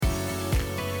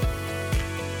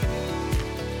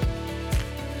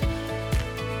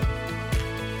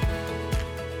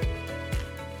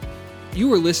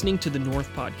You are listening to the North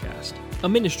Podcast, a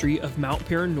ministry of Mount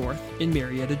Paran North in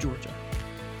Marietta, Georgia.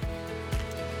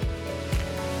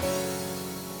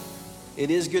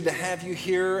 It is good to have you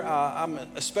here. I'm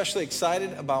especially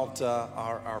excited about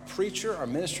our preacher, our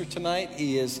minister tonight.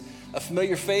 He is a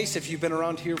familiar face if you've been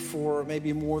around here for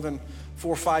maybe more than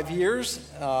 4 or 5 years.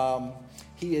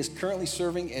 He is currently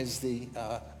serving as the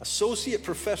Associate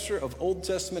Professor of Old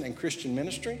Testament and Christian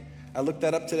Ministry. I looked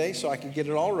that up today so I could get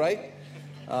it all right.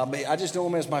 But I just know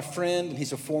him as my friend, and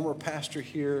he's a former pastor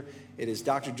here. It is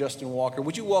Dr. Justin Walker.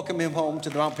 Would you welcome him home to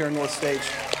the Mount Paran North stage?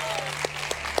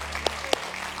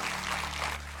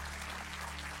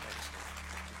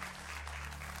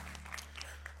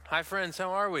 Hi friends,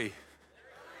 how are we?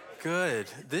 Good.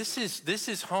 This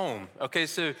is home. Okay,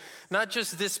 so not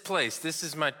just this place. This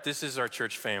is our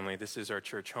church family. This is our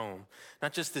church home.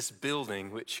 Not just this building,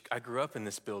 which I grew up in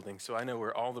this building, so I know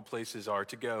where all the places are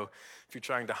to go if you're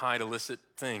trying to hide illicit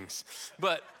things.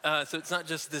 But so it's not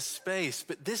just this space,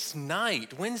 but this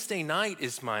night, Wednesday night,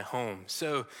 is my home.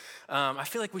 So I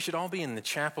feel like we should all be in the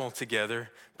chapel together.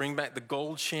 Bring back the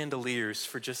gold chandeliers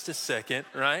for just a second,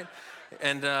 right?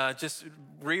 And just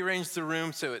rearrange the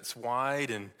room so it's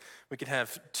wide and we could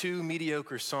have 2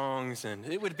 mediocre songs and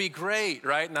it would be great,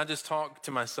 right? And I'll just talk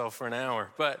to myself for an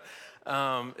hour. But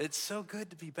it's so good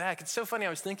to be back. It's so funny. I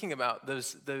was thinking about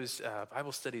those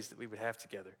Bible studies that we would have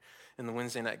together in the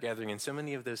Wednesday night gathering. And so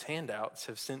many of those handouts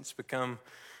have since become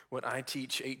what I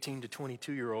teach 18 to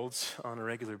 22-year-olds on a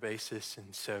regular basis.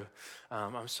 And so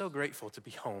I'm so grateful to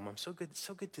be home. I'm so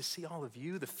good to see all of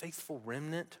you, the faithful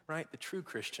remnant, right? The true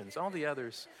Christians. All the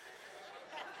others,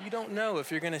 you don't know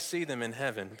if you're going to see them in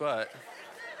heaven, but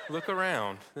look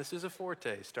around. This is a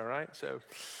foretaste, all right? So,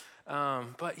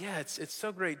 but yeah, it's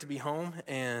so great to be home.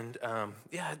 And I'm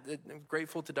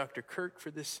grateful to Dr. Kirk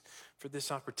for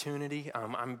this opportunity.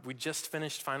 We just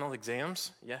finished final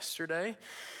exams yesterday.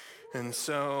 And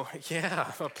so,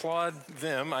 yeah, applaud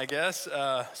them, I guess.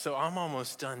 So I'm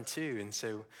almost done too. And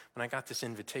so when I got this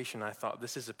invitation, I thought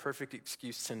this is a perfect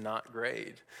excuse to not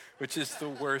grade, which is the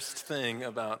worst thing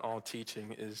about all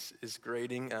teaching is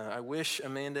grading. I wish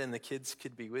Amanda and the kids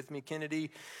could be with me.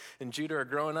 Kennedy and Judah are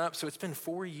growing up. So it's been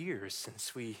 4 years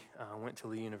since we went to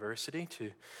the university,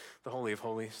 to the Holy of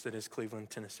Holies that is Cleveland,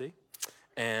 Tennessee.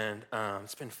 And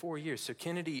it's been 4 years. So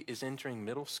Kennedy is entering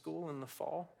middle school in the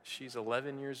fall. She's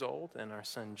 11 years old, and our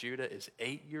son Judah is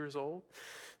 8 years old.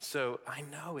 So I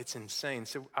know it's insane.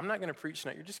 So I'm not going to preach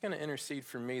tonight. You're just going to intercede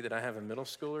for me that I have a middle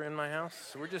schooler in my house.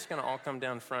 So we're just going to all come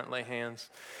down front, lay hands,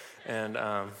 and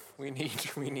we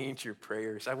need your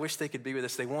prayers. I wish they could be with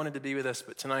us. They wanted to be with us,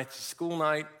 but tonight's school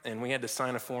night, and we had to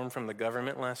sign a form from the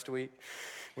government last week,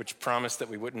 which promised that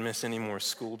we wouldn't miss any more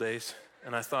school days.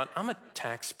 And I thought, I'm a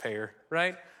taxpayer,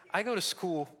 right? I go to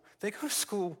school. They go to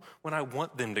school when I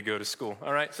want them to go to school,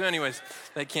 all right? So anyways,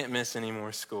 they can't miss any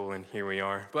more school, and here we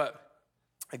are. But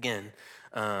again,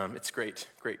 it's great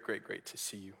to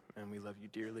see you, and we love you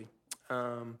dearly.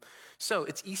 So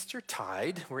it's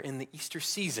Eastertide. We're in the Easter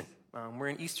season. We're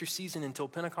in Easter season until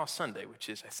Pentecost Sunday, which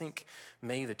is, I think,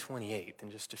 May the 28th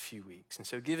in just a few weeks. And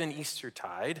so given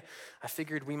Eastertide, I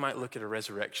figured we might look at a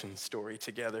resurrection story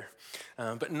together,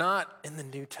 but not in the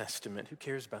New Testament. Who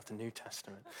cares about the New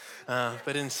Testament?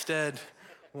 But instead,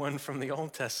 one from the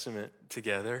Old Testament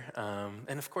together.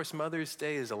 And of course, Mother's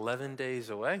Day is 11 days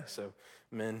away, so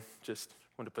men, just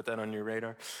want to put that on your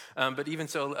radar. But even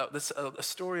so, this a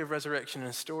story of resurrection and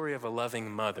a story of a loving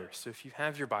mother. So if you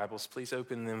have your Bibles, please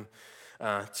open them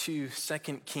to 2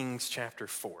 Kings chapter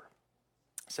 4.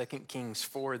 2 Kings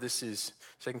 4, this is,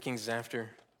 2 Kings is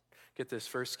after, get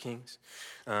this, 1 Kings.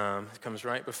 It comes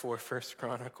right before 1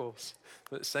 Chronicles.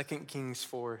 But 2 Kings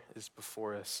 4 is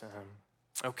before us.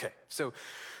 Okay, so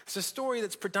it's a story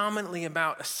that's predominantly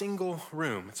about a single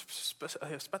room. It's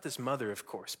about this mother, of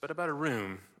course, but about a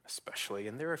room especially.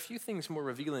 And there are a few things more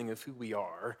revealing of who we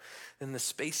are than the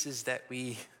spaces that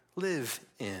we live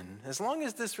in. As long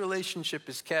as this relationship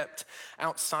is kept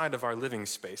outside of our living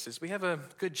spaces, we have a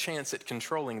good chance at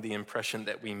controlling the impression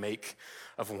that we make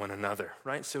of one another,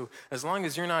 right? So as long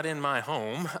as you're not in my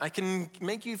home, I can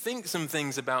make you think some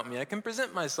things about me. I can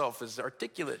present myself as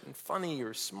articulate and funny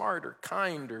or smart or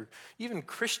kind or even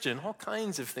Christian, all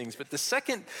kinds of things. But the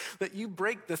second that you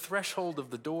break the threshold of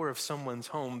the door of someone's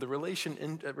home, the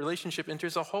relationship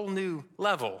enters a whole new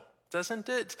level doesn't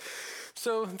it?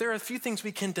 So there are a few things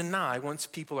we can deny once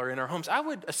people are in our homes. I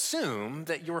would assume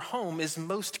that your home is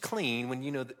most clean when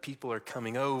you know that people are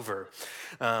coming over.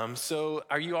 So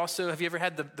have you ever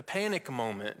had the panic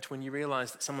moment when you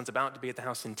realize that someone's about to be at the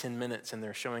house in 10 minutes and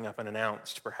they're showing up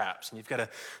unannounced, perhaps, and you've got to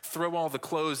throw all the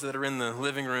clothes that are in the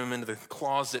living room into the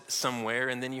closet somewhere,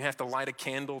 and then you have to light a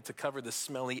candle to cover the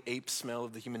smelly ape smell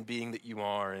of the human being that you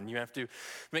are, and you have to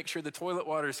make sure the toilet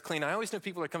water is clean. I always know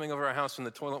people are coming over our house when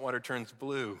the toilet water turns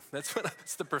blue.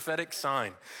 It's the prophetic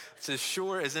sign. It's as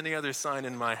sure as any other sign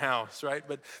in my house, right?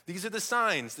 But these are the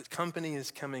signs that company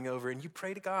is coming over, and you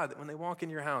pray to God that when they walk in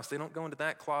your house, they don't go into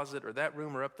that closet or that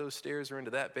room or up those stairs or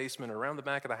into that basement or around the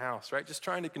back of the house, right? Just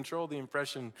trying to control the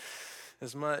impression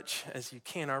as much as you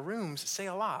can. Our rooms say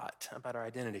a lot about our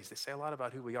identities. They say a lot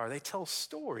about who we are. They tell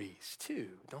stories too,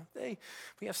 don't they?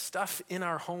 We have stuff in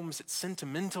our homes that's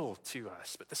sentimental to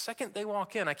us. But the second they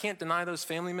walk in, I can't deny those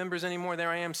family members anymore.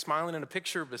 There I am smiling in a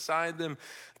picture beside them.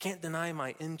 I can't deny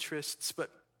my interests,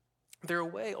 but they're a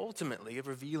way, ultimately, of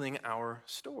revealing our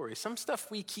story. Some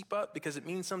stuff we keep up because it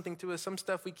means something to us. Some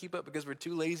stuff we keep up because we're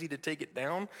too lazy to take it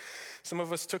down. Some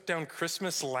of us took down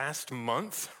Christmas last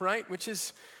month, right?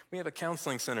 We have a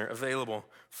counseling center available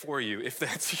for you, if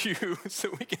that's you, so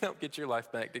we can help get your life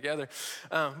back together.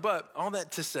 But all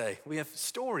that to say, we have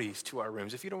stories to our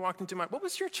rooms. If you'd have walked into what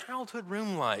was your childhood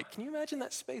room like? Can you imagine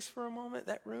that space for a moment,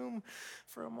 that room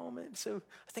for a moment? So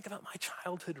I think about my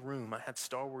childhood room. I had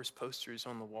Star Wars posters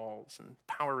on the walls and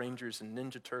Power Rangers and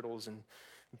Ninja Turtles and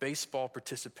baseball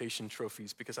participation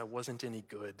trophies because I wasn't any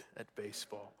good at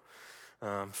baseball.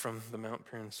 From the Mount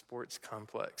Paran Sports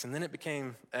Complex. And then it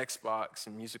became Xbox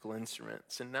and musical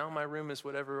instruments. And now my room is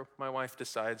whatever my wife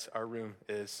decides our room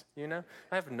is. I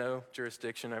have no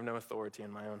jurisdiction. I have no authority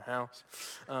in my own house.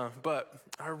 But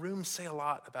our rooms say a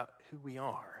lot about who we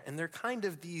are. And they're kind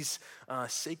of these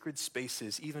sacred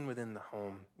spaces, even within the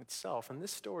home itself. And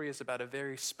this story is about a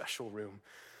very special room,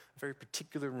 a very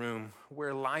particular room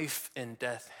where life and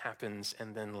death happens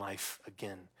and then life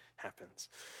again happens.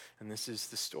 And this is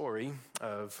the story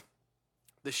of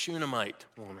the Shunammite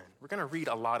woman. We're going to read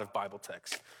a lot of Bible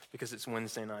text because it's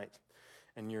Wednesday night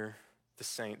and you're the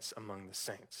saints among the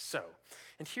saints. So,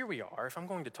 and here we are. If I'm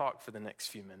going to talk for the next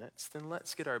few minutes, then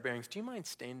let's get our bearings. Do you mind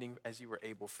standing as you were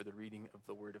able for the reading of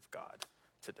the Word of God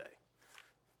today,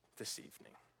 this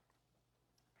evening?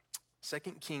 2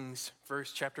 Kings,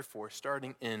 chapter 4,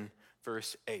 starting in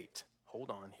verse 8.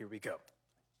 Hold on, here we go.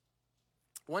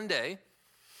 One day,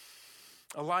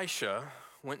 Elisha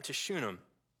went to Shunem,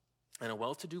 and a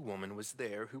well-to-do woman was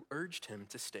there who urged him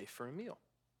to stay for a meal.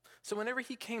 So whenever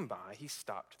he came by, he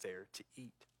stopped there to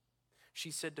eat.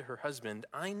 She said to her husband,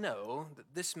 "I know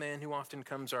that this man who often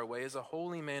comes our way is a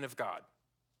holy man of God.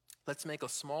 Let's make a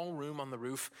small room on the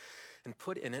roof and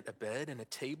put in it a bed and a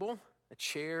table, a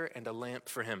chair, and a lamp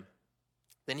for him.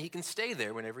 Then he can stay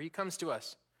there whenever he comes to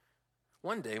us."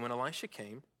 One day when Elisha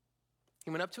came,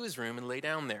 he went up to his room and lay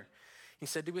down there. He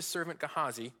said to his servant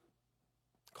Gehazi,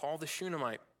 "Call the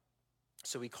Shunammite."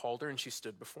 So he called her, and she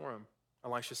stood before him.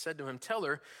 Elisha said to him, "Tell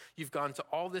her, you've gone to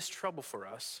all this trouble for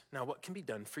us. Now what can be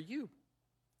done for you?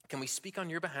 Can we speak on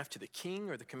your behalf to the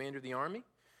king or the commander of the army?"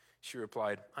 She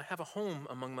replied, "I have a home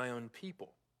among my own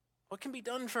people." "What can be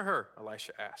done for her?"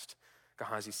 Elisha asked.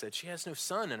 Gehazi said, "She has no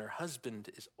son, and her husband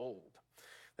is old."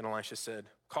 Then Elisha said,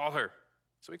 "Call her."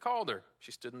 So he called her.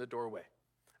 She stood in the doorway.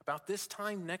 "About this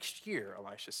time next year,"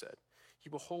 Elisha said, "you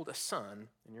will hold a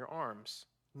son in your arms."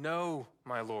 "No,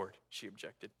 my lord," she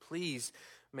objected. "Please,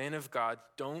 man of God,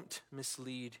 don't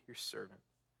mislead your servant."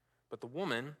 But the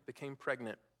woman became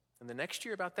pregnant, and the next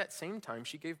year about that same time,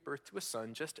 she gave birth to a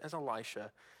son, just as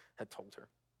Elisha had told her.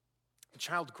 The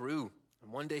child grew,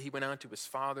 and one day he went out to his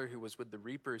father, who was with the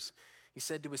reapers. He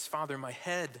said to his father, my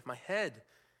head.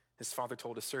 His father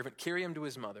told his servant, "Carry him to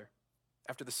his mother."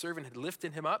 After the servant had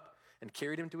lifted him up and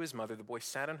carried him to his mother, the boy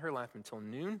sat on her lap until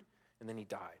noon, and then he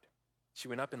died. She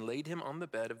went up and laid him on the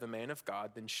bed of the man of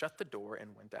God, then shut the door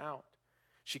and went out.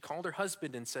 She called her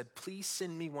husband and said, "Please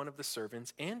send me one of the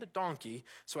servants and a donkey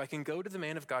so I can go to the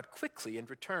man of God quickly and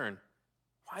return."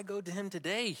 "Why go to him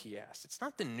today?" he asked. "It's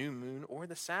not the new moon or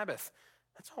the Sabbath."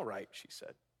 "That's all right," she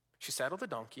said. She saddled the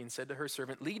donkey and said to her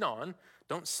servant, "Lead on.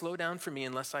 Don't slow down for me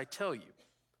unless I tell you."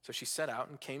 So she set out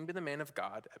and came to the man of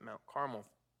God at Mount Carmel.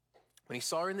 When he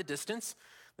saw her in the distance,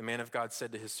 the man of God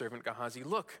said to his servant Gehazi,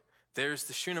 "Look, there's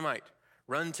the Shunammite.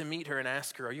 Run to meet her and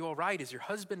ask her, 'Are you all right? Is your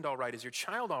husband all right? Is your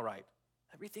child all right?'"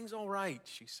 "Everything's all right,"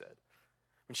 she said.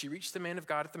 When she reached the man of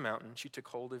God at the mountain, she took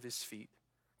hold of his feet.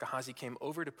 Gehazi came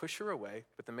over to push her away,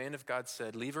 but the man of God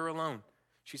said, "Leave her alone.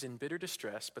 She's in bitter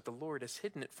distress, but the Lord has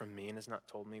hidden it from me and has not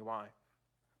told me why."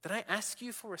 "Did I ask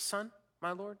you for a son,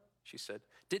 my Lord?" she said.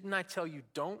 Didn't I tell you,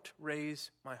 don't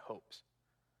raise my hopes?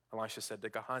 Elisha said to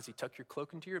Gehazi, tuck your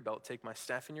cloak into your belt, take my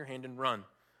staff in your hand and run.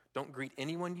 Don't greet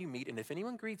anyone you meet, and if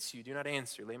anyone greets you, do not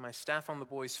answer. Lay my staff on the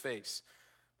boy's face.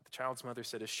 But the child's mother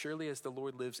said, as surely as the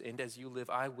Lord lives and as you live,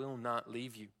 I will not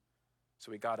leave you.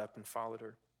 So he got up and followed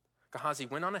her. Gehazi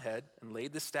went on ahead and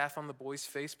laid the staff on the boy's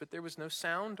face, but there was no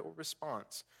sound or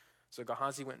response. So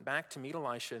Gehazi went back to meet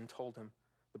Elisha and told him,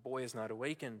 the boy is not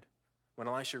awakened. When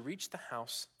Elisha reached the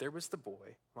house, there was the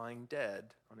boy lying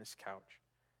dead on his couch.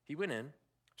 He went in,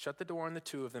 shut the door on the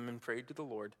two of them, and prayed to the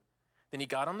Lord. Then he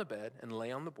got on the bed and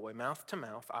lay on the boy, mouth to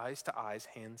mouth, eyes to eyes,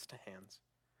 hands to hands.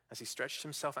 As he stretched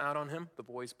himself out on him, the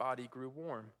boy's body grew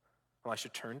warm. Elisha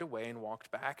turned away and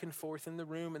walked back and forth in the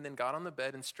room, and then got on the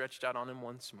bed and stretched out on him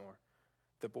once more.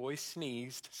 The boy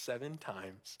sneezed 7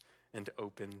 times and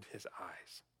opened his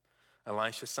eyes.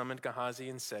 Elisha summoned Gehazi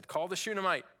and said, call the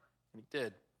Shunammite. And he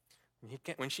did.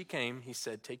 When she came, he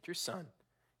said, take your son.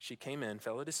 She came in,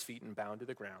 fell at his feet, and bowed to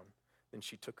the ground. Then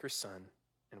she took her son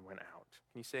and went out.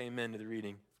 Can you say amen to the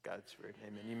reading of God's word?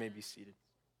 Amen. You may be seated.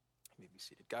 You may be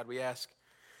seated. God, we ask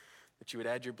that you would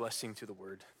add your blessing to the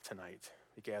word tonight.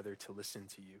 We gather to listen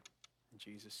to you. In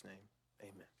Jesus' name,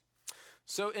 amen.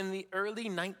 So in the early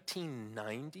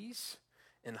 1990s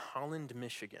in Holland,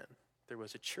 Michigan, there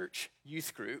was a church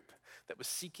youth group that was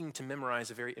seeking to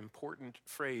memorize a very important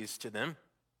phrase to them.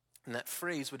 And that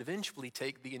phrase would eventually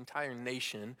take the entire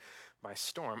nation by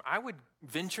storm. I would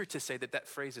venture to say that that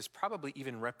phrase is probably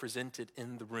even represented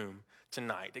in the room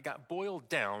tonight. It got boiled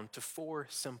down to 4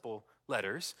 simple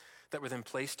letters that were then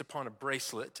placed upon a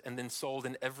bracelet and then sold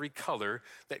in every color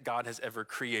that God has ever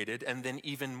created, and then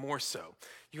even more so.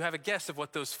 You have a guess of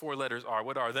what those 4 letters are.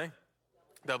 What are they?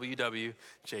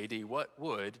 WWJD. What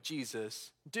would Jesus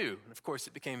do? And of course,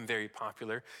 it became very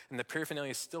popular, and the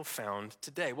paraphernalia is still found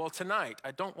today. Well, tonight,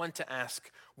 I don't want to ask,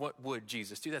 what would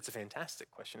Jesus do? That's a fantastic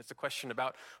question. It's a question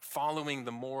about following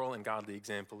the moral and godly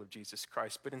example of Jesus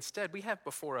Christ. But instead, we have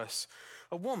before us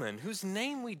a woman whose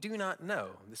name we do not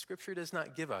know. The scripture does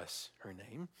not give us her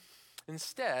name.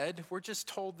 Instead, we're just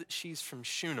told that she's from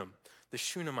Shunem, the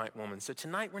Shunammite woman. So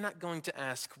tonight, we're not going to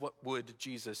ask, what would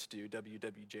Jesus do,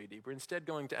 WWJD. We're instead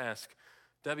going to ask,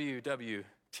 WWTSWD.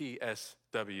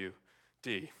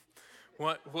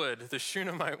 What would the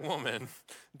Shunammite woman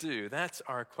do? That's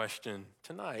our question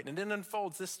tonight. And it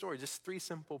unfolds this story, just 3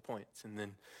 simple points, and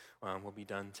then we'll be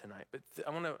done tonight. But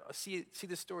I want to see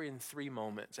the story in 3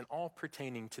 moments, and all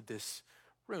pertaining to this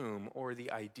room, or the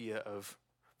idea of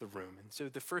the room. And so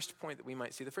the first point that we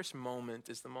might see, the first moment,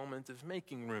 is the moment of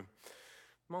making room.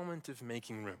 Moment of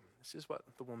making room. This is what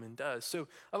the woman does. So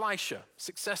Elisha,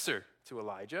 successor to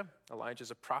Elijah. Elijah's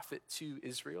a prophet to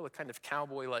Israel, a kind of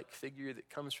cowboy-like figure that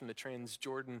comes from the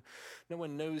Transjordan. No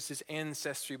one knows his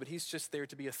ancestry, but he's just there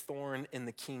to be a thorn in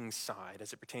the king's side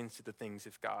as it pertains to the things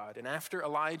of God. And after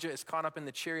Elijah is caught up in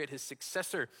the chariot, his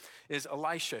successor is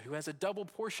Elisha, who has a double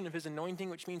portion of his anointing,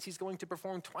 which means he's going to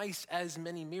perform twice as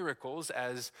many miracles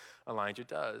as Elijah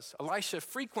does. Elisha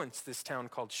frequents this town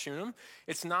called Shunem.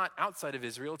 It's not outside of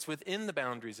Israel. It's within the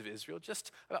boundaries of Israel,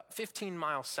 just about 15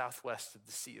 miles southwest of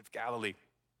the Sea of Galilee.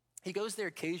 He goes there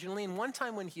occasionally, and one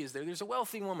time when he is there, there's a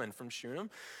wealthy woman from Shunem,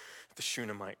 the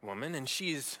Shunammite woman, and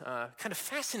she's kind of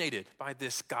fascinated by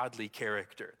this godly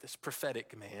character, this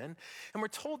prophetic man. And we're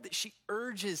told that she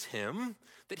urges him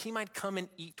that he might come and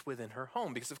eat within her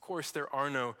home, because of course there are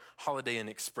no Holiday Inn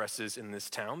Expresses in this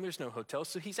town. There's no hotel,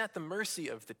 so he's at the mercy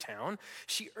of the town.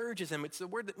 She urges him. It's the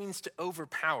word that means to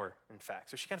overpower, in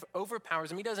fact. So she kind of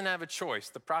overpowers him. He doesn't have a choice.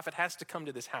 The prophet has to come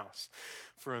to this house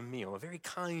for a meal. A very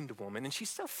kind woman. And she's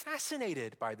so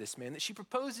fascinated by this man that she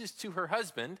proposes to her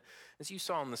husband, as you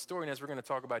saw in the story, and as we're going to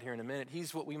talk about here in a minute.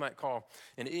 He's what we might call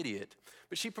an idiot.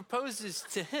 But she proposes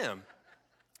to him.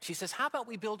 She says, how about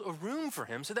we build a room for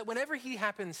him so that whenever he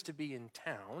happens to be in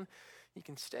town, he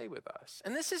can stay with us.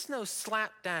 And this is no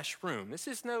slapdash room. This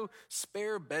is no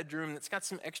spare bedroom that's got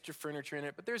some extra furniture in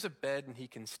it, but there's a bed and he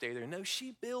can stay there. No,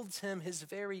 she builds him his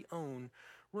very own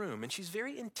room. And she's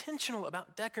very intentional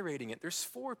about decorating it. There's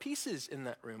 4 pieces in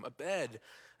that room: a bed,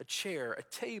 a chair, a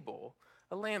table,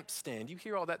 a lampstand. You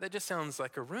hear all that. That just sounds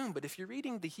like a room. But if you're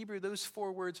reading the Hebrew, those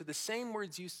 4 words are the same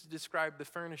words used to describe the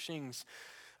furnishings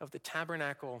of the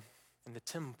tabernacle and the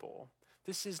temple.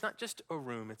 This is not just a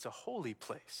room, it's a holy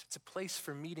place. It's a place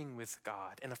for meeting with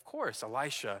God. And of course,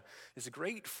 Elisha is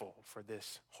grateful for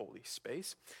this holy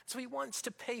space. So he wants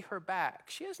to pay her back.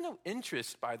 She has no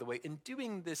interest, by the way, in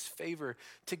doing this favor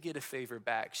to get a favor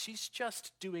back. She's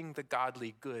just doing the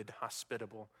godly, good,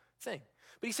 hospitable thing.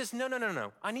 But he says,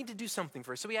 no. I need to do something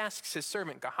for her. So he asks his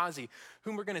servant, Gehazi,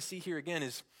 whom we're going to see here again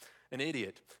is an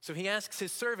idiot. So he asks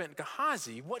his servant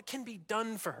Gehazi, what can be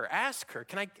done for her? Ask her,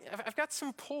 I've got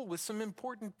some pull with some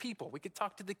important people. We could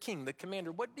talk to the king, the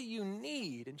commander. What do you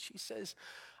need? And she says,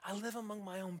 I live among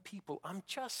my own people. I'm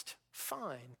just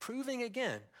fine. Proving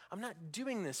again, I'm not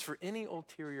doing this for any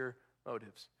ulterior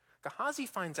motives. Gehazi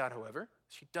finds out, however,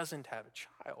 she doesn't have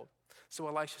a child. So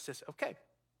Elisha says, okay,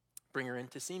 bring her in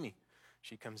to see me.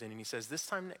 She comes in and he says, this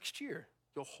time next year,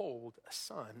 you'll hold a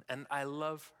son. And I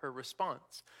love her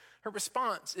response. Her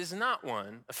response is not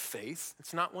one of faith.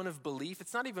 It's not one of belief.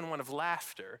 It's not even one of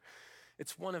laughter.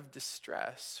 It's one of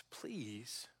distress.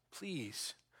 Please,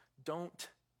 please don't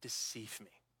deceive me.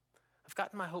 I've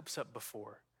gotten my hopes up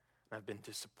before, and I've been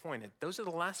disappointed. Those are the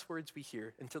last words we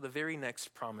hear until the very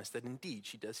next promise that indeed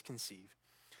she does conceive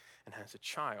and has a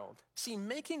child. See,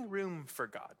 making room for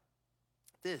God,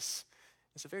 this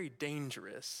is a very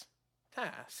dangerous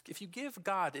task. If you give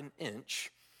God an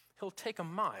inch, he'll take a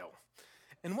mile.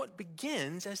 And what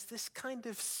begins as this kind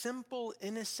of simple,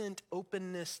 innocent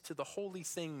openness to the holy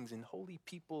things and holy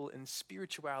people and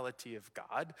spirituality of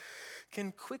God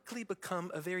can quickly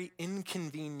become a very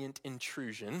inconvenient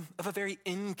intrusion of a very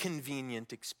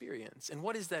inconvenient experience. And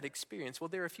what is that experience? Well,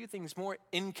 there are a few things more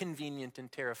inconvenient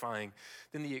and terrifying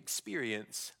than the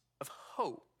experience of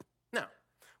hope. Now,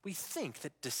 we think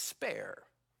that despair,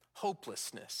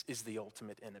 hopelessness is the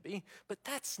ultimate enemy, but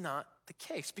that's not the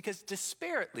case because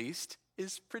despair, at least,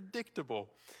 is predictable.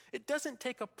 It doesn't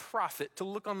take a prophet to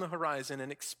look on the horizon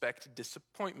and expect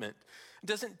disappointment. It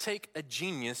doesn't take a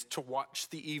genius to watch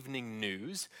the evening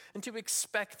news and to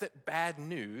expect that bad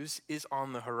news is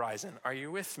on the horizon. Are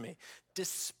you with me?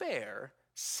 Despair,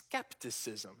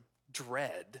 skepticism,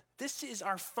 dread. This is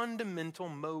our fundamental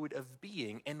mode of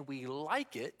being, and we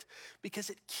like it because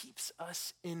it keeps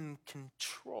us in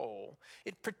control.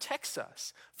 It protects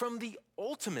us from the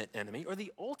ultimate enemy or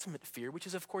the ultimate fear, which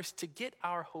is, of course, to get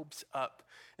our hopes up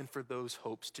and for those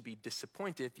hopes to be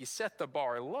disappointed. If you set the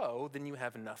bar low, then you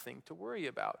have nothing to worry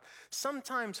about.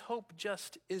 Sometimes hope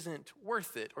just isn't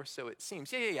worth it, or so it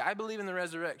seems. Yeah, I believe in the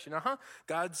resurrection.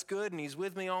 God's good, and he's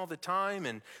with me all the time,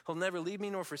 and he'll never leave me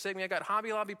nor forsake me. I got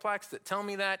Hobby Lobby plaques that tell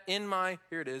me that in my,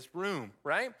 here it is, room,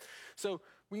 right? So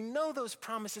we know those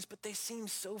promises, but they seem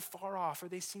so far off, or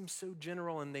they seem so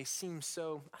general, and they seem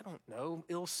so,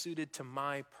 ill-suited to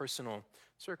my personal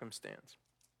circumstance.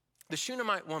 The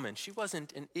Shunammite woman, she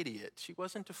wasn't an idiot. She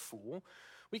wasn't a fool.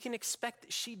 We can expect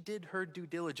that she did her due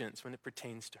diligence when it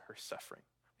pertains to her suffering.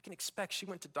 We can expect she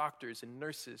went to doctors and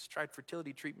nurses, tried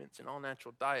fertility treatments and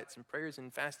all-natural diets and prayers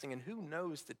and fasting, and who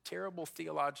knows the terrible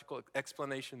theological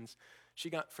explanations she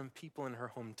got from people in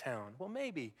her hometown. Well,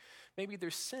 maybe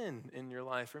there's sin in your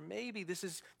life, or maybe this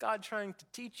is God trying to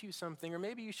teach you something, or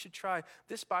maybe you should try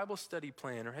this Bible study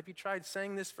plan, or have you tried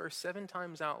saying this verse 7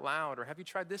 times out loud, or have you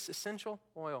tried this essential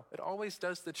oil? It always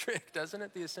does the trick, doesn't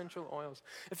it? The essential oils.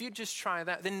 If you just try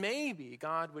that, then maybe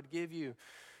God would give you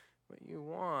what you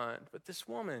want. But this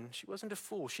woman, she wasn't a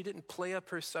fool. She didn't play up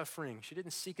her suffering. She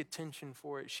didn't seek attention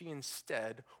for it. She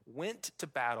instead went to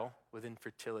battle with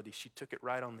infertility. She took it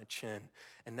right on the chin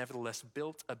and nevertheless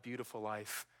built a beautiful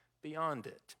life beyond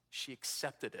it. She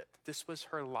accepted it. This was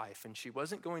her life, and she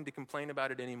wasn't going to complain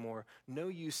about it anymore. No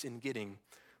use in getting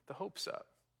the hopes up.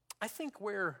 I think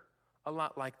we're a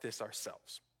lot like this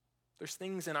ourselves. There's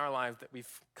things in our life that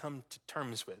we've come to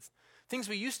terms with. Things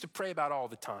we used to pray about all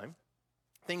the time.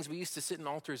 Things we used to sit in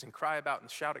altars and cry about and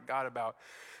shout at God about.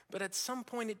 But at some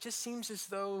point, it just seems as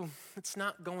though it's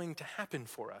not going to happen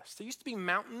for us. There used to be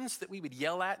mountains that we would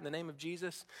yell at in the name of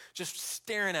Jesus, just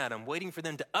staring at them, waiting for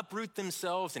them to uproot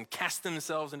themselves and cast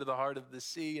themselves into the heart of the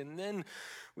sea. And then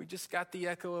we just got the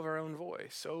echo of our own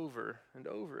voice over and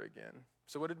over again.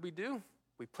 So what did we do?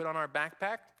 We put on our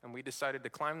backpack and we decided to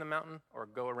climb the mountain or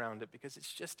go around it because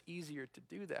it's just easier to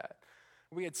do that.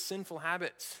 We had sinful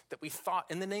habits that we thought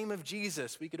in the name of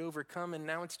Jesus we could overcome, and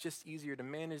now it's just easier to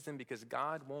manage them because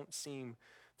God won't seem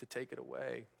to take it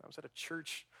away. I was at a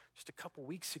church just a couple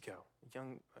weeks ago. A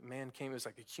young man came, it was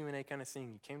like a Q&A kind of thing.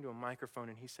 He came to a microphone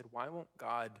and he said, "Why won't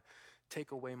God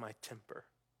take away my temper?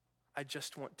 I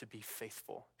just want to be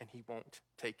faithful, and he won't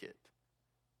take it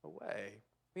away."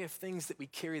 We have things that we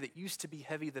carry that used to be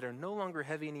heavy that are no longer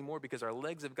heavy anymore because our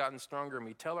legs have gotten stronger, and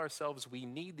we tell ourselves we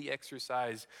need the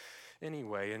exercise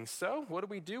anyway. And so what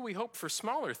do? We hope for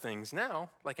smaller things now,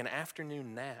 like an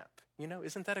afternoon nap.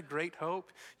 Isn't that a great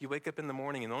hope? You wake up in the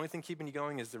morning and the only thing keeping you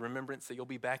going is the remembrance that you'll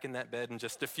be back in that bed in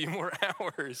just a few more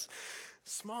hours.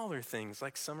 Smaller things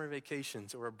like summer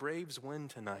vacations or a Braves win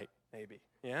tonight, maybe.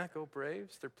 Yeah, go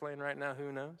Braves. They're playing right now,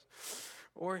 who knows?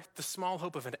 Or the small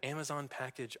hope of an Amazon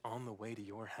package on the way to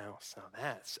your house. Now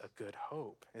that's a good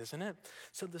hope, isn't it?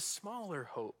 So the smaller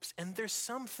hopes, and there's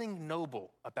something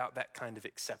noble about that kind of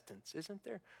acceptance, isn't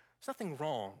there? There's nothing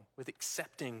wrong with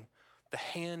accepting the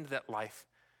hand that life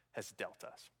has dealt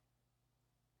us.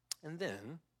 And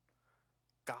then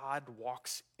God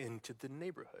walks into the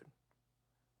neighborhood.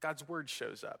 God's word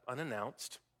shows up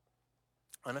unannounced,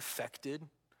 unaffected,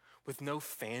 with no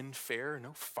fanfare,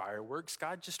 no fireworks.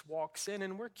 God just walks in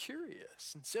and we're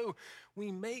curious. And so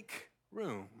we make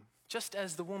room, just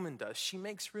as the woman does. She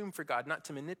makes room for God, not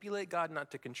to manipulate God, not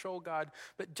to control God,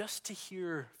 but just to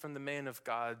hear from the man of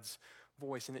God's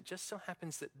voice. And it just so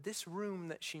happens that this room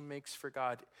that she makes for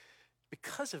God,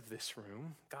 because of this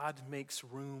room, God makes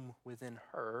room within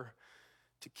her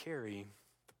to carry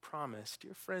the promise.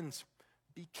 Dear friends,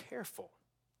 be careful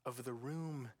of the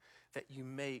room that you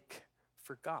make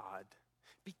for God.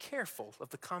 Be careful of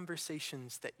the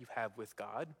conversations that you have with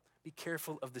God. Be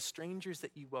careful of the strangers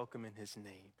that you welcome in his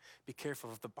name. Be careful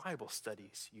of the Bible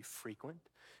studies you frequent.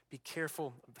 Be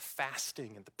careful of the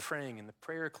fasting and the praying and the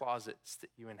prayer closets that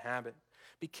you inhabit.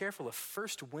 Be careful of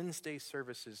First Wednesday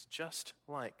services just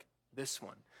like this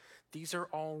one. These are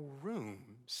all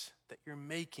rooms that you're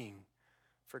making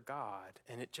for God.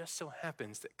 And it just so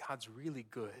happens that God's really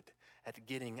good at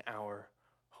getting our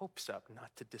hopes up,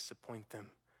 not to disappoint them,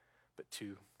 but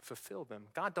to fulfill them.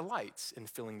 God delights in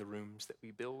filling the rooms that we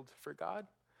build for God.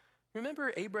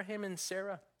 Remember Abraham and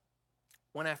Sarah?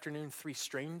 One afternoon, 3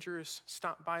 strangers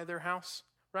stopped by their house,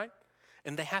 right?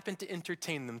 And they happened to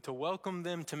entertain them, to welcome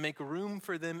them, to make room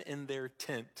for them in their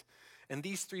tent. And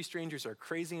these 3 strangers are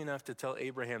crazy enough to tell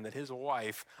Abraham that his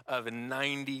wife of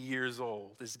 90 years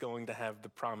old is going to have the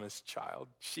promised child.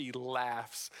 She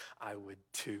laughs. I would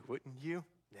too, wouldn't you?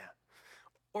 Yeah.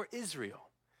 Or Israel,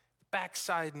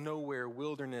 backside nowhere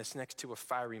wilderness next to a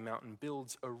fiery mountain,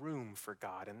 builds a room for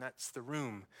God, and that's the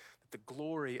room that the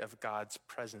glory of God's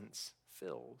presence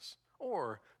fills.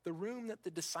 Or the room that the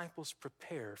disciples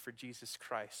prepare for Jesus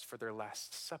Christ for their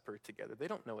Last Supper together. They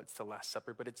don't know it's the Last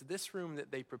Supper, but it's this room that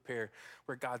they prepare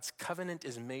where God's covenant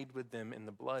is made with them in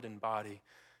the blood and body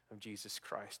of Jesus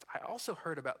Christ. I also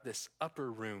heard about this upper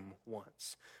room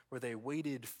once where they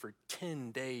waited for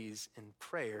 10 days in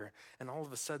prayer, and all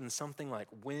of a sudden something like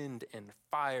wind and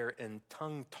fire and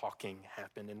tongue talking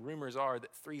happened. And rumors are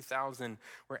that 3,000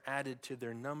 were added to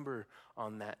their number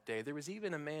on that day. There was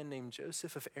even a man named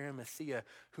Joseph of Arimathea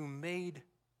who made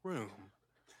room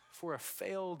for a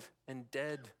failed and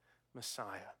dead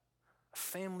Messiah. A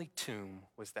family tomb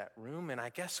was that room, and I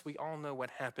guess we all know what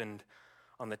happened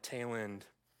on the tail end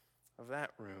of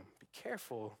that room. Be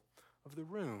careful of the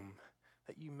room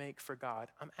that you make for God.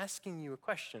 I'm asking you a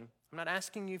question. I'm not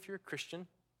asking you if you're a Christian.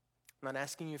 I'm not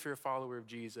asking you if you're a follower of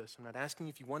Jesus. I'm not asking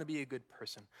you if you want to be a good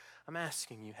person. I'm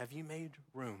asking you, have you made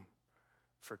room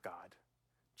for God?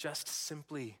 Just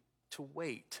simply to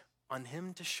wait on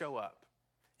him to show up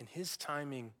in his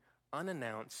timing,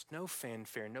 unannounced, no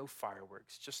fanfare, no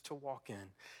fireworks, just to walk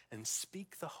in and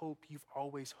speak the hope you've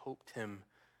always hoped him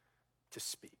to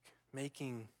speak,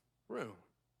 making room.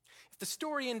 If the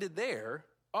story ended there,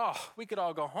 we could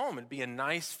all go home. It'd be a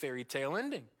nice fairy tale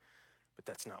ending. But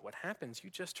that's not what happens. You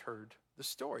just heard the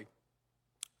story.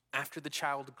 After the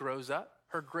child grows up,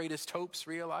 her greatest hopes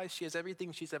realize she has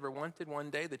everything she's ever wanted. One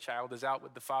day, the child is out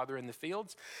with the father in the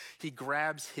fields. He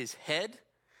grabs his head.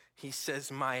 He says,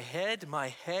 my head,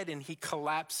 and he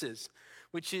collapses,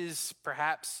 which is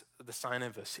perhaps the sign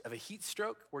of a heat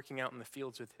stroke, working out in the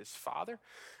fields with his father.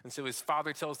 And so his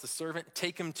father tells the servant,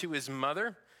 take him to his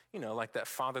mother, like that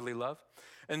fatherly love.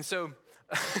 And so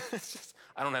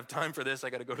I don't have time for this. I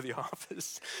got to go to the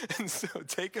office. And so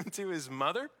take him to his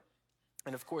mother.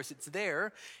 And of course, it's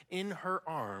there in her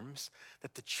arms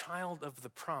that the child of the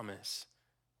promise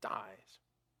dies.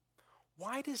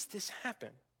 Why does this happen?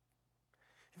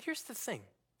 And here's the thing.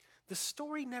 The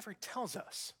story never tells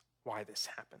us why this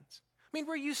happens. I mean,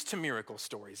 we're used to miracle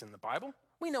stories in the Bible.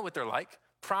 We know what they're like.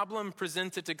 Problem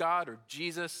presented to God or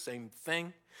Jesus, same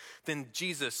thing. Then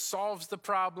Jesus solves the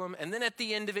problem. And then at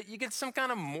the end of it, you get some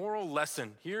kind of moral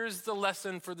lesson. Here's the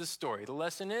lesson for the story. The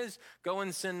lesson is, go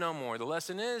and sin no more. The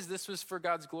lesson is, this was for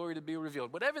God's glory to be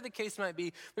revealed. Whatever the case might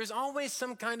be, there's always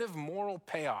some kind of moral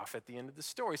payoff at the end of the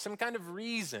story, some kind of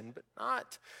reason, but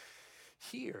not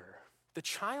here. The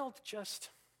child just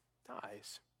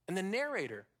dies. And the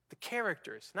narrator, the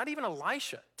characters, not even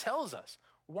Elisha, tells us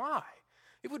why.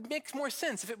 It would make more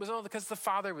sense if it was all because the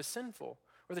father was sinful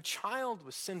or the child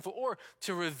was sinful or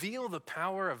to reveal the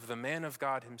power of the man of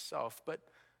God himself, but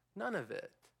none of it.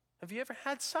 Have you ever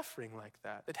had suffering like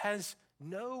that has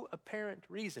no apparent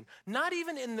reason? Not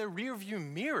even in the rearview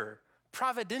mirror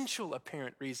providential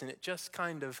apparent reason. It just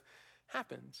kind of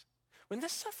happens. When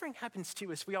this suffering happens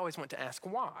to us, we always want to ask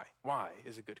why. Why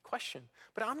is a good question.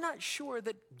 But I'm not sure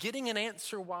that getting an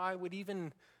answer why would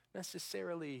even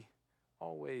necessarily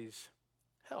always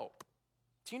help.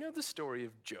 Do you know the story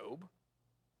of Job?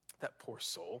 That poor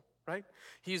soul, right?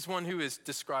 He's one who is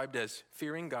described as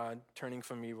fearing God, turning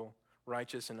from evil,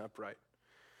 righteous and upright.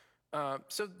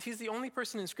 So he's the only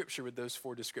person in Scripture with those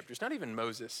 4 descriptors. Not even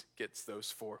Moses gets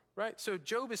those 4, right? So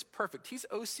Job is perfect. He's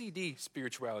OCD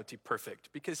spirituality perfect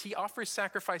because he offers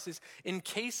sacrifices in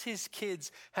case his kids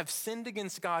have sinned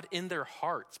against God in their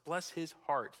hearts. Bless his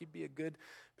heart. He'd be a good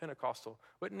Pentecostal,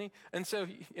 wouldn't he? And so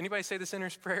anybody say the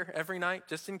sinner's prayer every night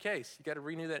just in case? You got to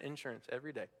renew that insurance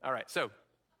every day. All right, so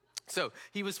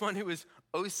he was one who was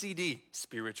OCD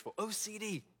spiritual,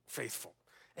 OCD faithful.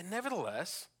 And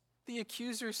nevertheless, the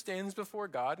accuser stands before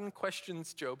God and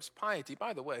questions Job's piety.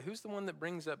 By the way, who's the one that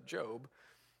brings up Job?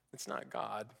 It's not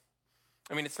God.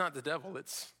 I mean, it's not the devil,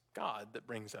 it's God that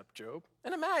brings up Job.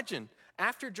 And imagine,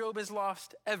 after Job has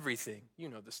lost everything, you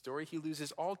know the story, he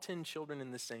loses all 10 children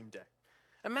in the same day.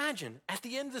 Imagine, at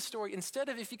the end of the story,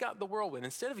 if you got the whirlwind,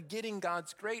 instead of getting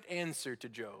God's great answer to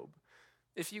Job,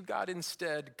 if you got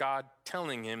instead God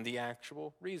telling him the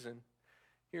actual reason.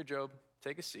 Here, Job,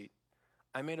 take a seat.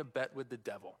 I made a bet with the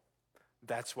devil.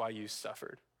 That's why you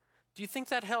suffered. Do you think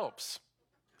that helps?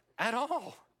 At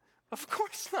all? Of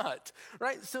course not,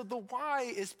 right? So the why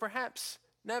is perhaps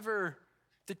never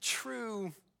the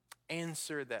true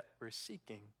answer that we're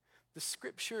seeking. The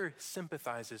Scripture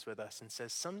sympathizes with us and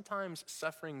says sometimes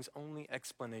suffering's only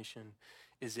explanation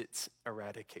is its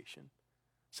eradication.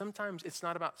 Sometimes it's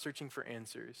not about searching for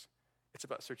answers, it's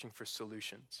about searching for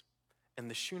solutions.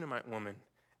 And the Shunammite woman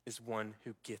is one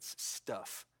who gets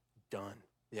stuff done.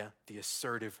 Yeah, the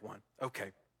assertive one.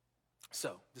 Okay,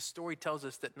 so the story tells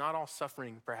us that not all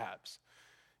suffering, perhaps,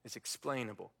 is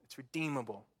explainable. It's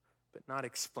redeemable, but not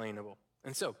explainable.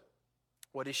 And so,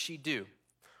 what does she do?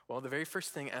 Well, the very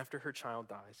first thing after her child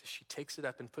dies is she takes it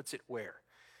up and puts it where?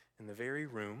 In the very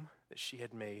room that she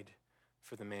had made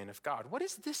for the man of God. What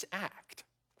is this act?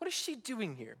 What is she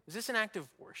doing here? Is this an act of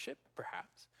worship,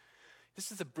 perhaps? This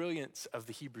is the brilliance of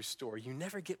the Hebrew story. You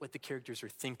never get what the characters are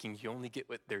thinking. You only get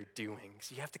what they're doing.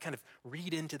 So you have to kind of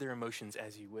read into their emotions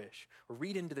as you wish, or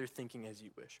read into their thinking as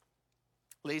you wish.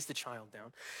 Lays the child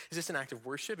down. Is this an act of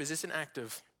worship? Is this an act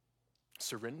of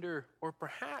surrender? Or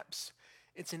perhaps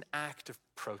it's an act of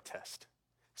protest,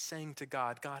 saying to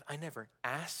God, God, I never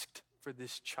asked for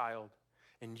this child,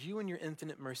 and you in your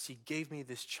infinite mercy gave me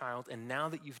this child, and now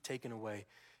that you've taken away,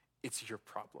 it's your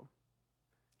problem.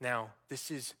 Now, this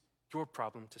is your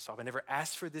problem to solve. I never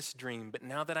asked for this dream, but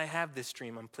now that I have this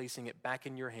dream, I'm placing it back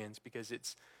in your hands because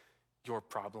it's your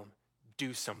problem.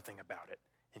 Do something about it.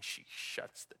 And she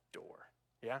shuts the door,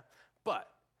 yeah? But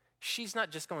she's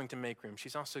not just going to make room,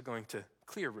 she's also going to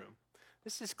clear room.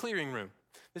 This is clearing room.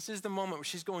 This is the moment where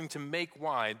she's going to make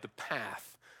wide the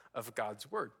path of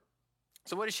God's word.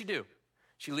 So what does she do?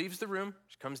 She leaves the room,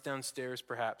 she comes downstairs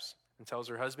perhaps, and tells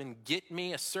her husband, get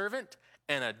me a servant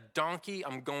and a donkey,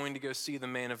 I'm going to go see the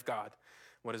man of God.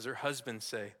 What does her husband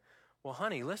say? Well,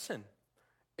 honey, listen,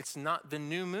 it's not the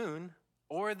new moon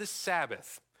or the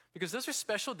Sabbath, because those are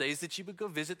special days that you would go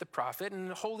visit the prophet, and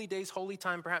holy days, holy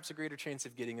time, perhaps a greater chance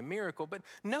of getting a miracle. But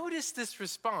notice this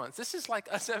response. This is like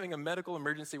us having a medical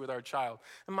emergency with our child.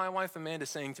 And my wife, Amanda,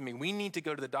 saying to me, we need to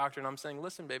go to the doctor. And I'm saying,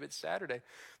 listen, babe, it's Saturday.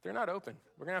 They're not open.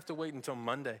 We're going to have to wait until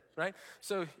Monday, right?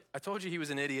 So I told you he was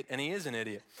an idiot, and he is an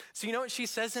idiot. So you know what she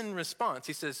says in response?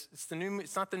 He says,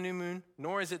 it's not the new moon,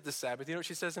 nor is it the Sabbath. You know what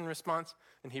she says in response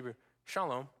in Hebrew?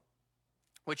 Shalom,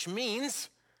 which means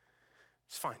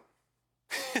it's fine.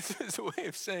 It's a way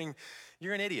of saying,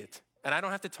 you're an idiot, and I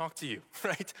don't have to talk to you,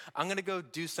 right? I'm going to go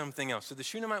do something else. So the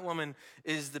Shunammite woman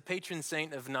is the patron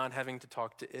saint of not having to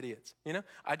talk to idiots. You know,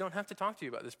 I don't have to talk to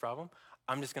you about this problem.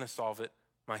 I'm just going to solve it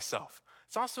myself.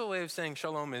 It's also a way of saying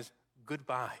shalom is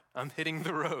goodbye. I'm hitting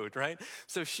the road, right?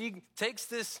 So she takes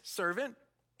this servant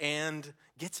and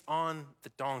gets on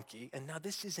the donkey, and now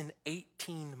this is an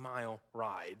 18-mile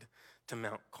ride to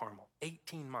Mount Carmel,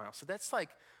 18 miles. So that's like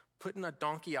putting a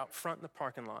donkey out front in the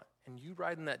parking lot and you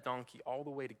riding that donkey all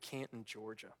the way to Canton,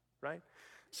 Georgia, right?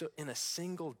 So in a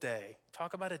single day,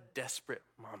 talk about a desperate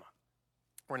mama.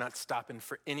 We're not stopping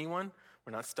for anyone.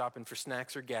 We're not stopping for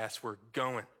snacks or gas. We're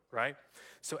going, right?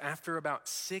 So after about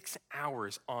 6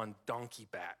 hours on donkey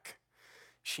back,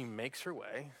 she makes her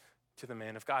way to the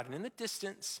man of God. And in the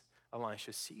distance,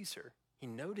 Elisha sees her. He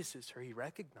notices her. He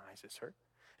recognizes her.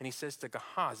 And he says to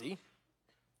Gehazi,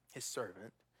 his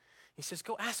servant, he says,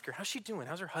 go ask her. How's she doing?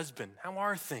 How's her husband? How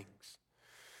are things?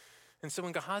 And so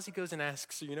when Gehazi goes and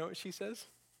asks her, you know what she says?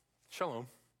 Shalom.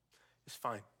 is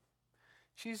fine.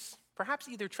 She's perhaps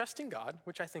either trusting God,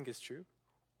 which I think is true,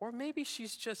 or maybe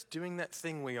she's just doing that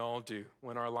thing we all do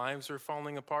when our lives are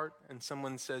falling apart and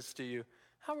someone says to you,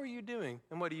 how are you doing?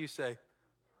 And what do you say?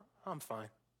 I'm fine,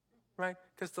 right?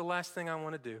 Because the last thing I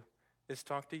want to do is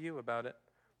talk to you about it.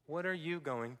 What are you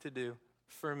going to do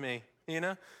for me? You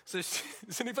know? So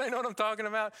does anybody know what I'm talking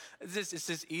about? It's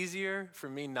just easier for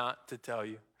me not to tell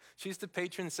you. She's the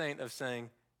patron saint of saying,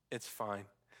 it's fine.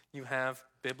 You have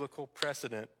biblical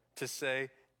precedent to say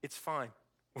it's fine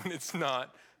when it's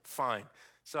not fine.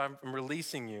 So I'm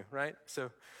releasing you, right?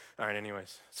 So, all right,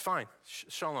 anyways, it's fine.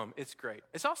 Shalom, it's great.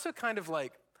 It's also kind of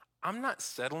like, I'm not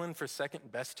settling for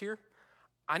second best here.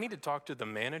 I need to talk to the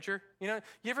manager. You know,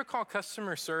 you ever call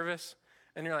customer service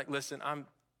and you're like, listen,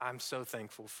 I'm so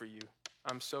thankful for you.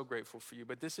 I'm so grateful for you,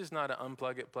 but this is not an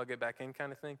unplug it, plug it back in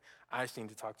kind of thing. I just need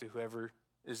to talk to whoever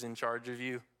is in charge of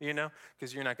you, you know,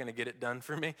 because you're not going to get it done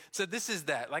for me. So this is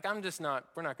that. Like,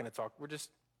 we're not going to talk.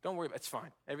 Don't worry about it. It's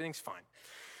fine. Everything's fine.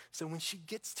 So when she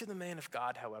gets to the man of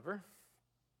God, however,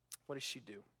 what does she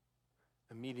do?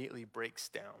 Immediately breaks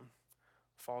down,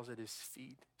 falls at his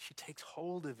feet. She takes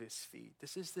hold of his feet.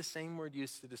 This is the same word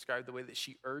used to describe the way that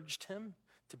she urged him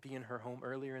to be in her home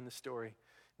earlier in the story.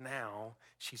 Now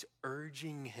she's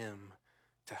urging him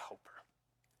to help her.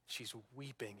 She's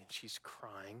weeping and she's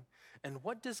crying. And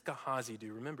what does Gehazi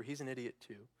do? Remember, he's an idiot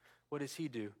too. What does he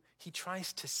do? He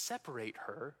tries to separate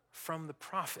her from the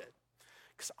prophet.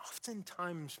 Because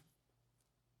oftentimes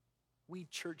we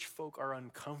church folk are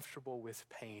uncomfortable with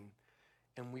pain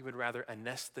and we would rather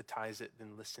anesthetize it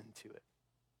than listen to it.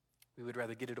 We would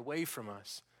rather get it away from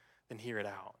us than hear it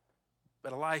out.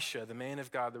 But Elisha, the man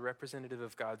of God, the representative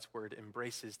of God's word,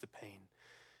 embraces the pain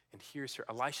and hears her.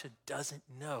 Elisha doesn't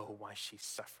know why she's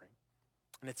suffering.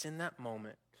 And it's in that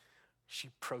moment she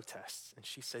protests and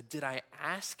she said, did I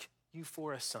ask you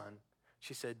for a son?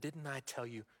 She said, didn't I tell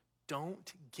you,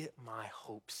 don't get my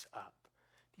hopes up?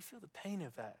 Do you feel the pain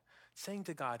of that? Saying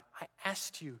to God, I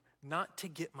asked you not to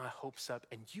get my hopes up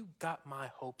and you got my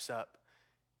hopes up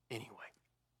anyway.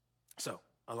 So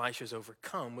Elisha's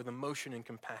overcome with emotion and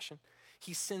compassion.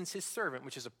 He sends his servant,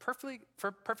 which is a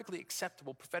perfectly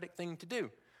acceptable prophetic thing to do.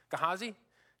 Gehazi,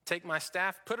 take my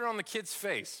staff, put it on the kid's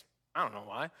face. I don't know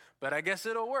why, but I guess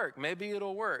it'll work. Maybe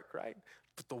it'll work, right?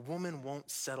 But the woman won't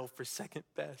settle for second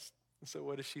best. And so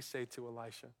what does she say to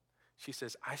Elisha? She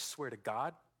says, I swear to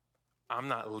God, I'm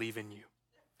not leaving you.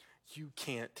 You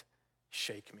can't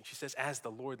shake me. She says, as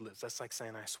the Lord lives. That's like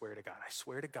saying, I swear to God. I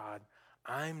swear to God,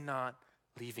 I'm not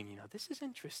leaving you. Now, this is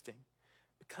interesting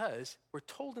because we're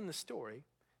told in the story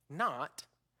not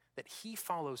that he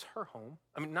follows her home.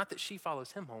 I mean, not that she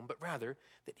follows him home, but rather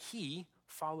that he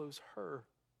follows her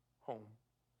home.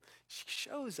 She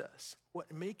shows us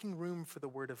what making room for the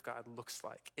word of God looks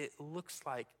like. It looks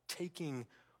like taking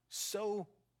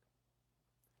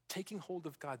hold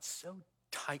of God so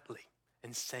tightly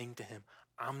and saying to him,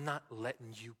 I'm not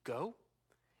letting you go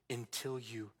until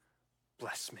you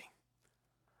bless me.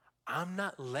 I'm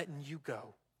not letting you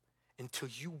go until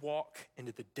you walk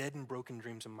into the dead and broken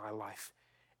dreams of my life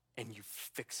and you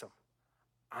fix them.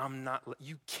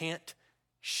 You can't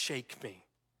shake me.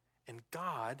 And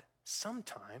God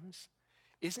sometimes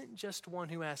isn't just one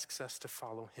who asks us to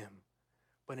follow him,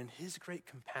 but in his great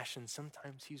compassion,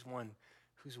 sometimes he's one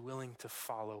who's willing to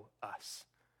follow us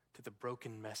to the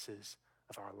broken messes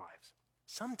of our lives.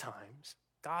 Sometimes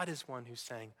God is one who's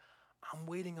saying, I'm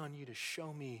waiting on you to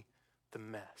show me the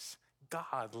mess.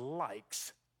 God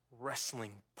likes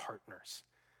wrestling partners.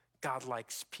 God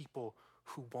likes people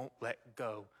who won't let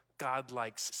go. God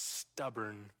likes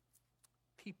stubborn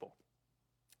people.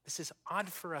 This is odd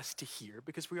for us to hear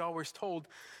because we always told,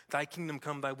 thy kingdom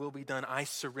come, thy will be done, I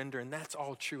surrender, and that's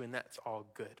all true and that's all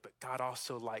good. But God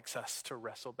also likes us to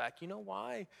wrestle back. You know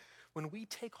why? When we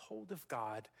take hold of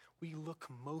God, we look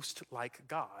most like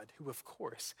God, who of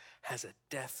course has a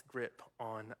death grip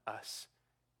on us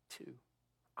too.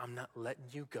 I'm not letting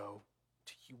you go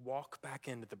till you walk back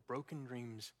into the broken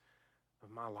dreams of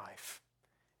my life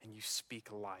and you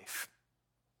speak life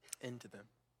into them.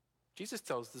 Jesus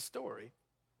tells the story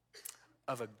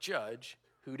of a judge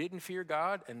who didn't fear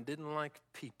God and didn't like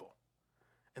people.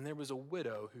 And there was a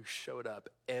widow who showed up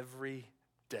every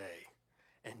day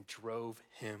and drove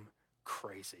him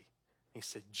crazy. He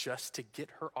said, just to get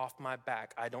her off my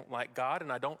back, I don't like God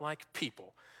and I don't like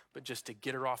people, but just to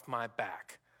get her off my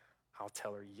back, I'll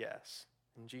tell her yes.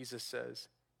 And Jesus says,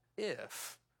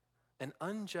 if an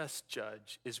unjust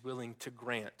judge is willing to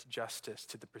grant justice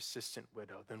to the persistent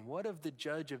widow, then what of the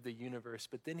judge of the universe?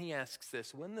 But then he asks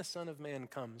this, when the Son of Man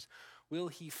comes, will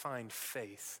he find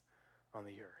faith on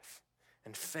the earth?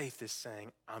 And faith is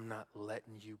saying, I'm not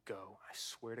letting you go. I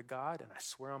swear to God, and I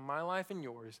swear on my life and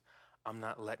yours, I'm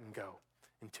not letting go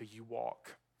until you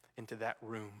walk into that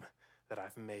room that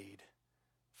I've made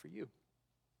for you.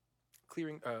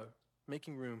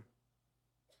 Making room,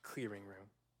 clearing room.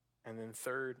 And then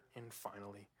third and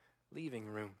finally, leaving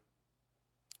room.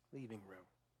 Leaving room.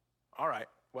 All right,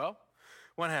 well,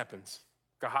 what happens?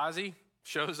 Gehazi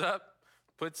shows up,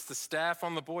 puts the staff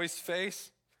on the boy's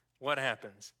face. What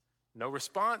happens? No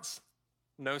response,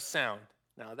 no sound.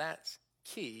 Now that's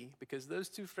key because those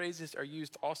two phrases are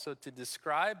used also to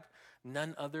describe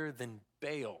none other than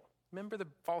Baal. Remember the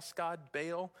false god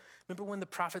Baal? Remember when the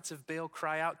prophets of Baal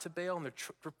cry out to Baal and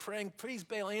they're praying, please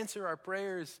Baal, answer our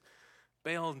prayers.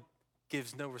 Baal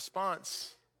gives no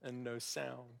response and no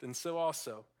sound. And so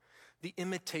also, the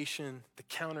imitation, the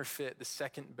counterfeit, the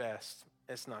second best,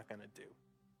 it's not going to do.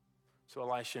 So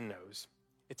Elisha knows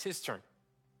it's his turn.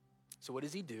 So what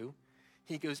does he do?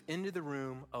 He goes into the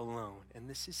room alone. And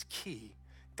this is key.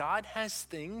 God has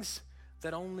things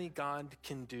that only God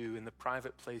can do in the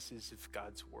private places of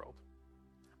God's world.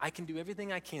 I can do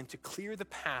everything I can to clear the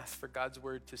path for God's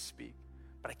word to speak,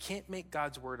 but I can't make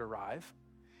God's word arrive.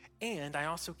 And I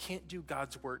also can't do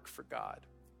God's work for God.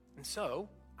 And so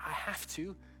I have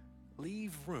to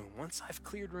leave room. Once I've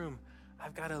cleared room,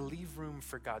 I've got to leave room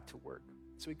for God to work.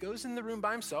 So he goes in the room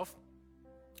by himself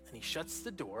and he shuts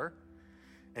the door.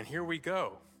 And here we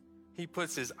go. He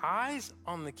puts his eyes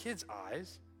on the kid's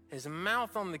eyes, his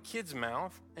mouth on the kid's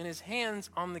mouth, and his hands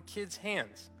on the kid's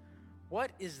hands.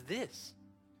 What is this?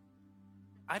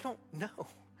 I don't know.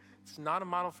 It's not a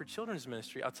model for children's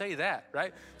ministry. I'll tell you that,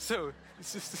 right? So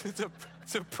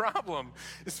it's a problem,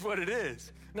 is what it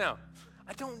is. Now,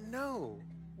 I don't know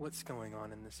what's going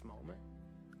on in this moment.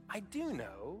 I do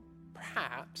know,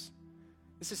 perhaps,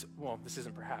 this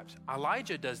isn't perhaps.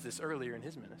 Elijah does this earlier in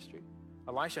his ministry.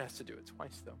 Elisha has to do it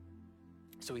twice, though.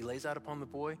 So he lays out upon the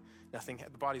boy.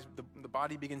 The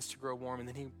body begins to grow warm, and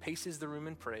then he paces the room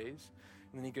and prays,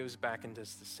 and then he goes back and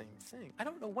does the same thing. I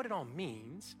don't know what it all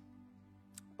means,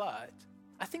 but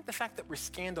I think the fact that we're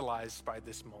scandalized by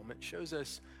this moment shows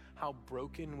us how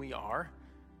broken we are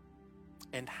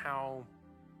and how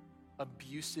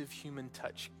abusive human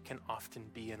touch can often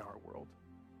be in our world.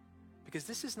 Because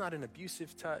this is not an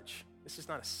abusive touch. This is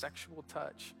not a sexual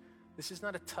touch. This is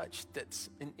not a touch that's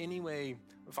in any way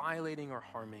violating or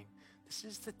harming. This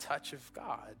is the touch of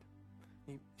God.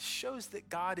 It shows that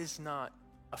God is not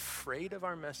afraid of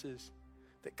our messes,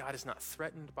 that God is not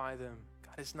threatened by them.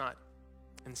 God is not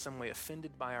in some way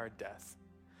offended by our death,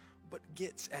 but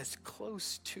gets as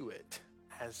close to it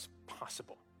as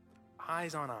possible.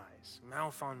 Eyes on eyes,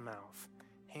 mouth on mouth,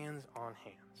 hands on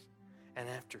hands. And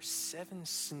after 7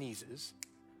 sneezes,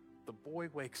 the boy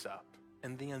wakes up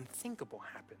and the unthinkable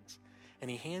happens. And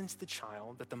he hands the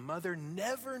child that the mother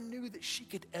never knew that she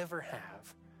could ever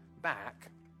have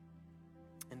back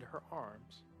into her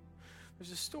arms.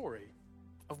 There's a story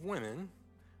of women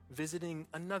visiting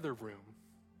another room,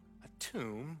 a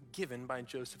tomb given by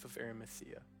Joseph of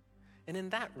Arimathea. And in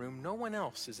that room, no one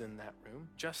else is in that room,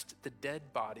 just the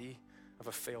dead body of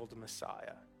a failed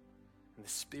Messiah. And the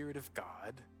Spirit of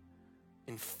God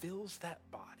infills that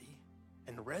body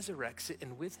and resurrects it,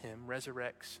 and with him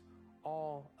resurrects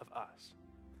all of us.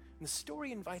 And the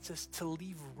story invites us to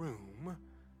leave room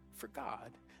for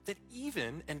God, that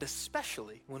even and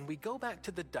especially when we go back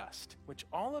to the dust, which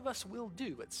all of us will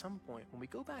do at some point, when we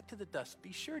go back to the dust,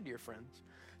 be sure, dear friends,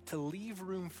 to leave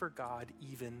room for God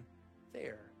even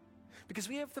there. Because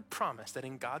we have the promise that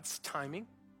in God's timing,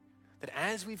 that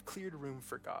as we've cleared room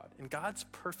for God, in God's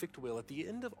perfect will, at the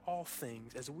end of all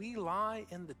things, as we lie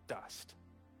in the dust,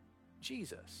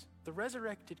 Jesus, the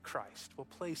resurrected Christ, will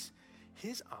place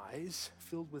his eyes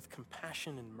filled with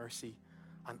compassion and mercy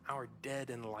on our dead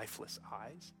and lifeless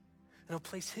eyes. And he'll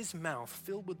place his mouth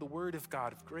filled with the word of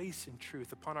God of grace and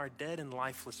truth upon our dead and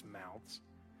lifeless mouths.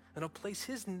 And he'll place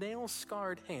his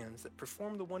nail-scarred hands that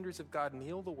perform the wonders of God and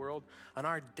heal the world on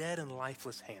our dead and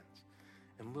lifeless hands.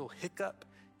 And we'll hiccup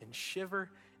and shiver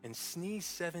and sneeze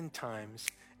 7 times,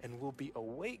 and we'll be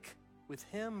awake with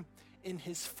him in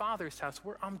his Father's house,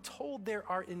 where I'm told there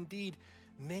are indeed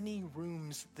many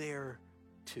rooms there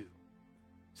too.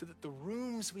 So that the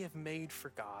rooms we have made for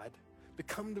God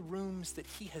become the rooms that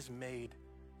he has made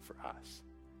for us.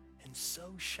 And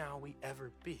so shall we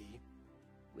ever be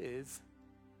with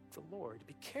the Lord.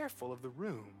 Be careful of the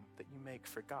room that you make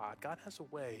for God. God has a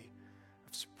way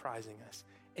of surprising us.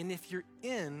 And if you're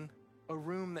in a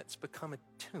room that's become a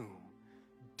tomb,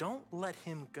 don't let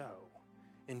him go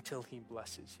until he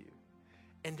blesses you.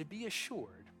 And to be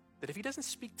assured that if he doesn't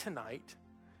speak tonight,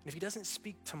 and if he doesn't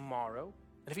speak tomorrow,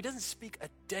 and if he doesn't speak a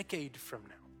decade from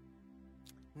now,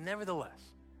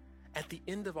 Nevertheless, at the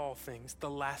end of all things, the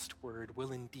last word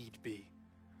will indeed be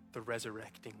the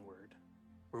resurrecting word,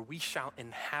 where we shall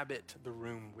inhabit the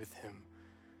room with him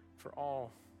for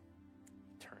all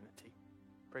eternity.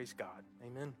 Praise God.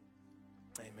 Amen.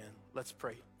 Amen. Let's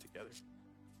pray together.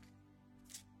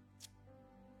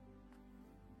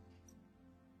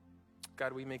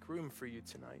 God, we make room for you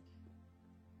tonight.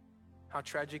 How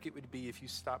tragic it would be if you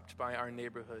stopped by our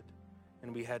neighborhood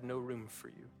and we had no room for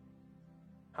you.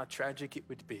 How tragic it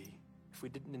would be if we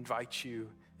didn't invite you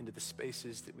into the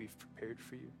spaces that we've prepared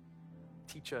for you.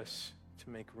 Teach us to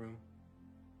make room.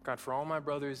 God, for all my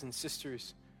brothers and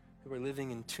sisters who are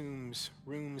living in tombs,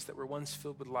 rooms that were once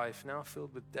filled with life, now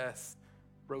filled with death,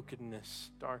 brokenness,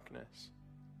 darkness,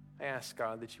 I ask,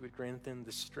 God, that you would grant them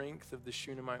the strength of the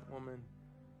Shunammite woman,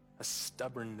 a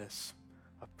stubbornness,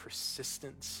 a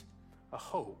persistence, a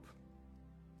hope,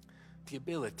 the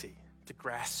ability to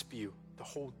grasp you, to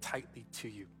hold tightly to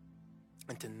you,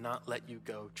 and to not let you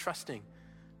go, trusting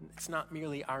it's not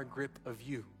merely our grip of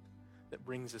you that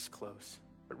brings us close,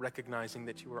 but recognizing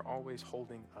that you are always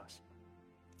holding us.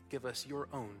 Give us your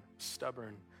own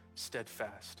stubborn,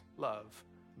 steadfast love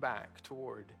back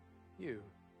toward you.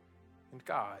 And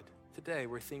God, today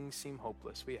where things seem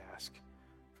hopeless, we ask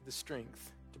for the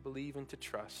strength to believe and to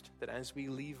trust that as we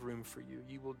leave room for you,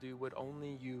 you will do what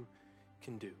only you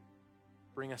can do.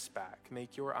 Bring us back.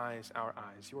 Make your eyes our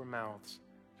eyes, your mouth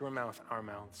our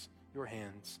mouths, your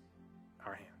hands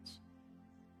our hands.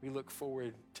 We look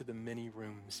forward to the many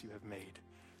rooms you have made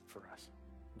for us.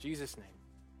 In Jesus' name,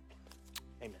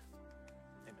 amen.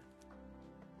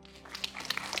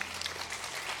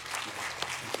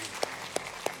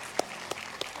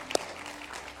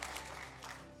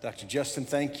 Dr. Justin,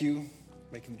 thank you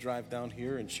for making the drive down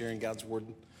here and sharing God's word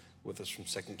with us from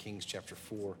 2 Kings chapter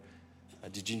 4.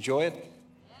 Did you enjoy it?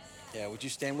 Yeah, would you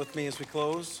stand with me as we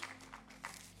close?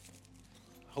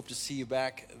 Hope to see you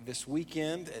back this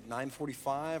weekend at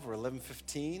 9:45 or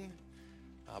 11:15.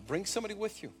 Bring somebody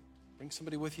with you. Bring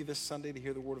somebody with you this Sunday to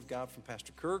hear the word of God from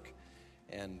Pastor Kirk.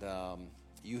 And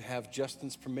you have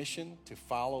Justin's permission to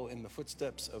follow in the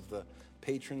footsteps of the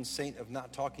patron saint of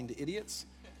not talking to idiots.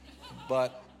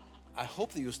 But I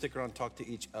hope that you'll stick around and talk to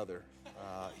each other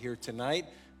here tonight.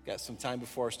 Got some time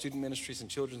before our student ministries and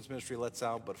children's ministry lets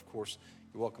out. But of course,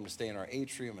 you're welcome to stay in our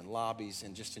atrium and lobbies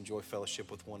and just enjoy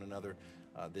fellowship with one another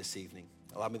this evening.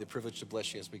 Allow me the privilege to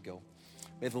bless you as we go.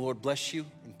 May the Lord bless you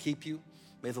and keep you.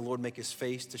 May the Lord make his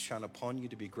face to shine upon you,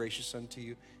 to be gracious unto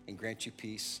you, and grant you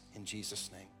peace in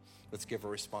Jesus' name. Let's give a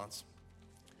response.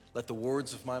 Let the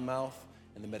words of my mouth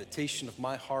and the meditation of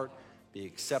my heart be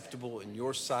acceptable in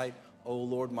your sight, O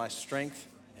Lord, my strength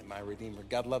and my Redeemer.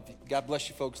 God bless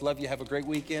you, folks. Love you. Have a great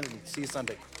weekend, and see you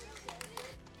Sunday.